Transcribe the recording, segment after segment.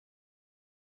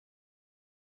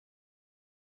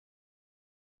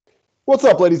What's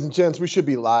up, ladies and gents? We should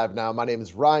be live now. My name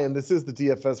is Ryan. This is the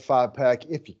DFS 5-pack.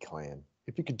 If you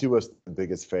could do us the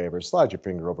biggest favor, slide your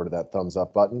finger over to that thumbs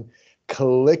up button,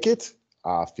 click it.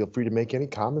 Feel free to make any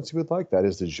comments you would like. That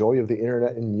is the joy of the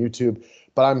internet and YouTube.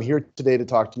 But I'm here today to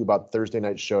talk to you about Thursday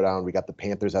night showdown. We got the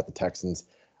Panthers at the Texans.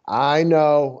 I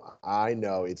know.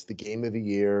 It's the game of the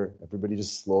year. Everybody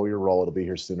just slow your roll. It'll be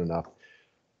here soon enough.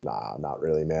 Nah, not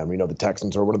really, man. We know the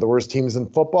Texans are one of the worst teams in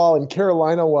football, and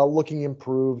Carolina, while looking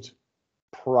improved,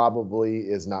 probably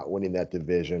is not winning that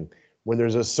division when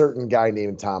there's a certain guy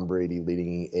named Tom Brady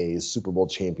leading a Super Bowl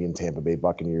champion Tampa Bay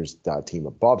Buccaneers team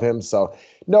above him. So,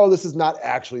 no, this is not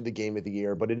actually the game of the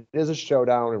year, but it is a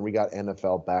showdown, and we got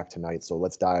NFL back tonight. So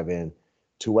let's dive in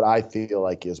to what I feel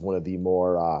like is one of the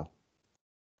more one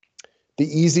of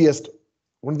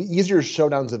the easier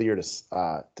showdowns of the year to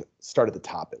start at the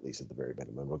top, at least at the very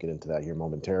minimum. We'll get into that here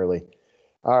momentarily.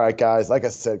 All right, guys, like I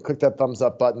said, click that thumbs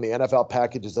up button. The NFL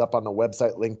package is up on the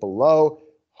website link below.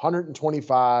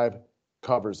 125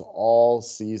 covers all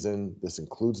season. This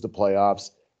includes the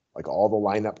playoffs, like all the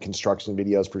lineup construction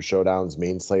videos for showdowns,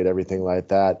 main slate, everything like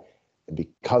that. And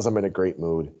because I'm in a great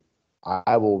mood,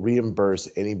 I will reimburse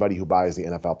anybody who buys the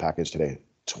NFL package today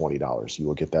 $20. You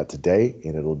will get that today,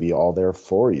 and it'll be all there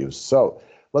for you. So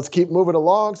let's keep moving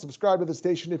along. Subscribe to the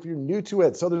station if you're new to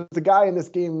it. So there's a guy in this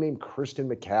game named Christian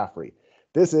McCaffrey.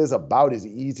 This is about as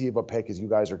easy of a pick as you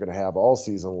guys are going to have all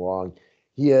season long.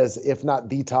 He is, if not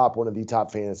one of the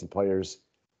top fantasy players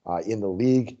in the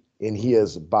league, and he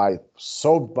is by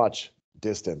so much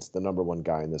distance the number one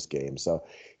guy in this game. So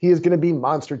he is going to be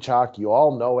monster chalk. You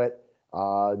all know it.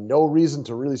 No reason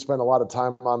to really spend a lot of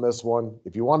time on this one.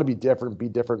 If you want to be different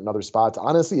in other spots.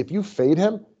 Honestly, if you fade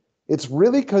him, it's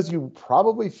really because you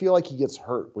probably feel like he gets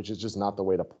hurt, which is just not the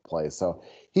way to play. So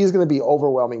he's going to be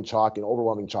overwhelming chalk at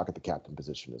the captain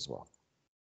position as well.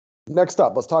 Next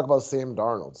up, let's talk about Sam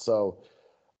Darnold. So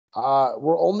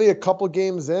we're only a couple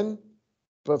games in,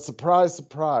 but surprise,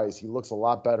 surprise, he looks a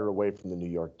lot better away from the New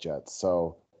York Jets.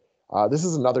 So this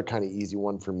is another kind of easy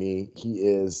one for me. He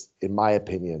is, in my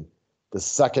opinion, the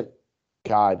second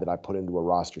guy that I put into a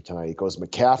roster tonight. It goes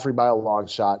McCaffrey by a long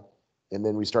shot, and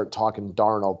then we start talking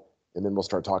Darnold, and then we'll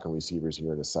start talking receivers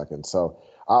here in a second. So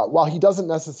while he doesn't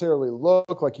necessarily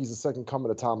look like he's the second coming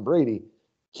to Tom Brady,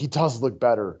 he does look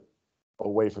better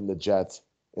away from the Jets.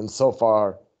 And so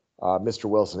far, Mr.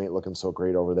 Wilson ain't looking so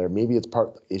great over there. Maybe it's part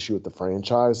of the issue with the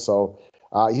franchise. So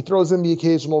he throws in the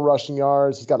occasional rushing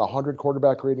yards. He's got a 100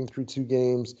 quarterback rating through 2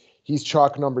 games. He's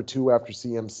chalk number 2 after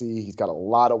CMC. He's got a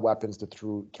lot of weapons to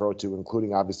throw to,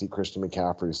 including obviously Christian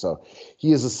McCaffrey. So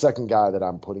he is the second guy that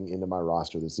I'm putting into my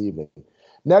roster this evening.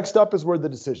 Next up is where the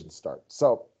decisions start.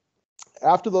 So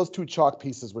after those 2 chalk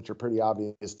pieces, which are pretty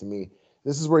obvious to me,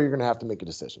 this is where you're going to have to make a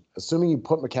decision. Assuming you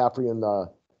put McCaffrey in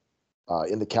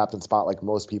the captain spot like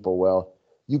most people will,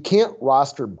 you can't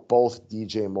roster both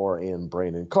DJ Moore and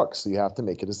Brandon Cooks, so you have to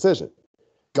make a decision.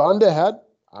 Gun to head,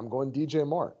 I'm going DJ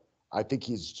Moore. I think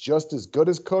he's just as good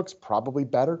as Cooks, probably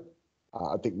better.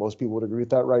 I think most people would agree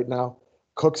with that right now.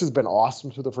 Cooks has been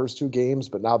awesome through the first 2 games,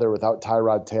 but now they're without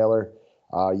Tyrod Taylor.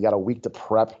 You got almost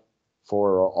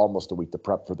a week to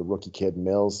prep for the rookie kid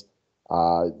Mills.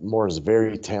 Moore is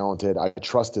very talented. I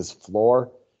trust his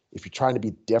floor. If you're trying to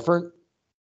be different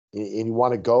and you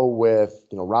want to go with,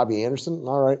 Robbie Anderson,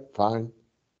 all right, fine.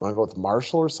 Want to go with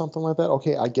Marshall or something like that?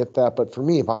 Okay, I get that. But for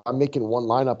me, if I'm making one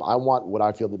lineup, I want what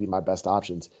I feel to be my best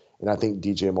options. And I think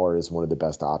DJ Moore is one of the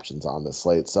best options on the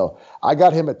slate. So I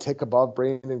got him a tick above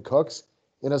Brandon Cooks.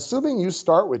 And assuming you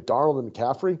start with Darnold and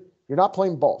McCaffrey, you're not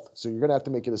playing both. So you're going to have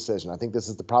to make a decision. I think this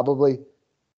is probably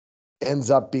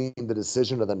ends up being the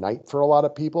decision of the night for a lot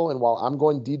of people. And while I'm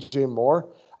going DJ Moore,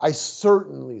 I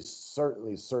certainly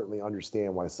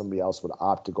understand why somebody else would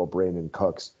opt to go Brandon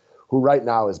Cooks, who right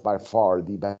now is by far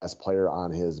the best player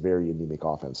on his very anemic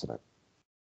offense tonight.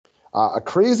 A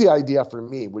crazy idea for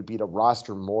me would be to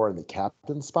roster Moore in the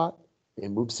captain spot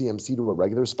and move CMC to a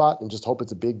regular spot and just hope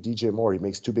it's a big DJ Moore. He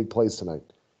makes 2 big plays tonight.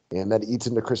 And that eats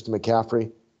into Christian McCaffrey,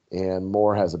 and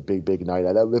Moore has a big night.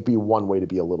 That would be one way to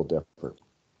be a little different.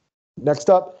 Next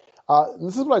up,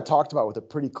 this is what I talked about with a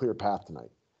pretty clear path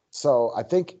tonight. So I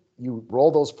think you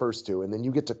roll those first 2, and then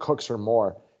you get to Cooks or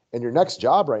Moore, and your next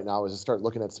job right now is to start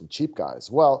looking at some cheap guys.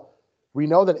 Well, we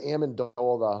know that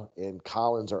Amendola and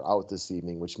Collins are out this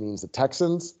evening, which means the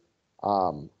Texans'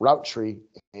 route tree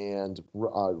and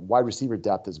wide receiver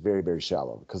depth is very, very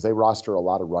shallow because they roster a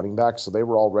lot of running backs, so they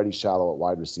were already shallow at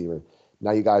wide receiver.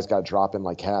 Now you guys got to drop in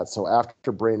like hats. So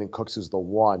after Brandon Cooks, who's the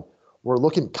 1, we're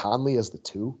looking Conley as the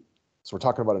 2. So we're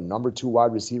talking about a number 2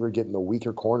 wide receiver getting the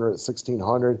weaker corner at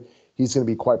 1,600. He's going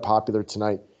to be quite popular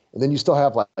tonight. And then you still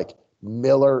have like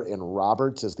Miller and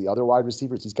Roberts as the other wide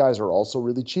receivers. These guys are also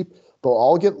really cheap. They'll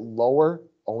all get lower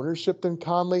ownership than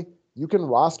Conley. You can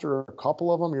roster a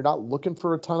couple of them. You're not looking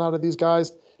for a ton out of these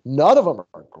guys. None of them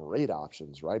are great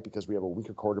options, right? Because we have a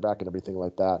weaker quarterback and everything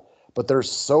like that. But they're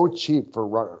so cheap for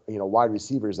wide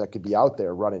receivers that could be out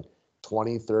there running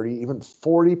 20, 30, even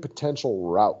 40 potential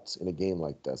routes in a game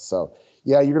like this. So,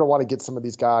 yeah, you're going to want to get some of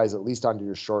these guys at least onto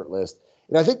your short list.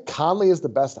 And I think Conley is the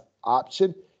best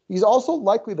option. He's also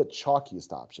likely the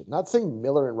chalkiest option. Not saying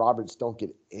Miller and Roberts don't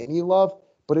get any love,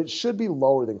 but it should be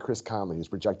lower than Chris Conley, who's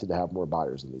projected to have more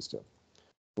buyers than these two.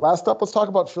 Last up, let's talk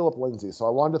about Philip Lindsay. So I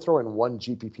wanted to throw in one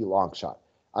GPP long shot.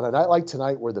 On a night like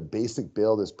tonight where the basic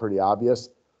build is pretty obvious,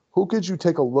 who could you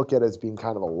take a look at as being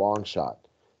kind of a long shot?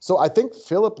 So I think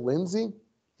Philip Lindsay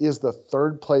is the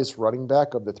third place running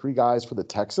back of the three guys for the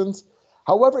Texans.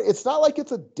 However, it's not like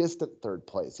it's a distant third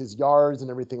place. His yards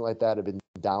and everything like that have been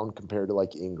down compared to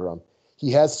like Ingram. He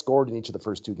has scored in each of the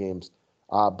first two games,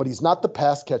 but he's not the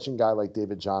pass catching guy like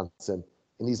David Johnson,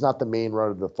 and he's not the main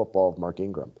runner of the football of Mark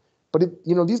Ingram. But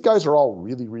these guys are all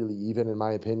really, really even in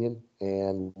my opinion.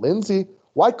 And Lindsay,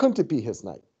 why couldn't it be his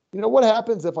night? What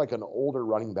happens if like an older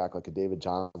running back like a David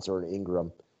Johnson or an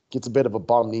Ingram gets a bit of a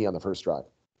bum knee on the first drive?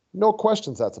 No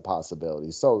questions that's a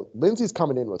possibility. So Lindsay's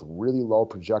coming in with really low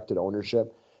projected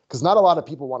ownership because not a lot of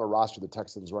people want to roster the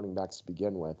Texans running backs to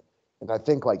begin with. And I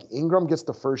think like Ingram gets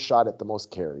the first shot at the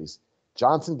most carries.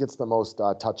 Johnson gets the most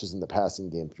touches in the passing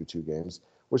game through two games,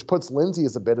 which puts Lindsay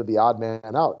as a bit of the odd man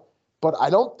out. But I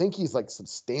don't think he's like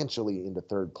substantially into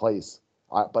third place.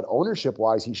 But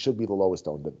ownership-wise, he should be the lowest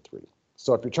owned of the three.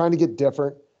 So if you're trying to get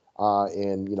different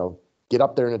and get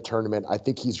up there in a tournament, I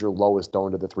think he's your lowest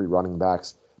owned of the three running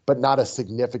backs, but not a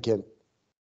significantly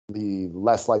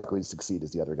less likely to succeed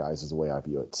as the other guys is the way I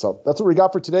view it. So that's what we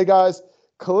got for today, guys.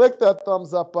 Click that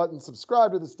thumbs up button,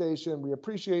 subscribe to the station. We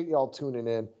appreciate y'all tuning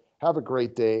in. Have a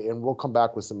great day, and we'll come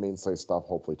back with some main slate stuff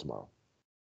hopefully tomorrow.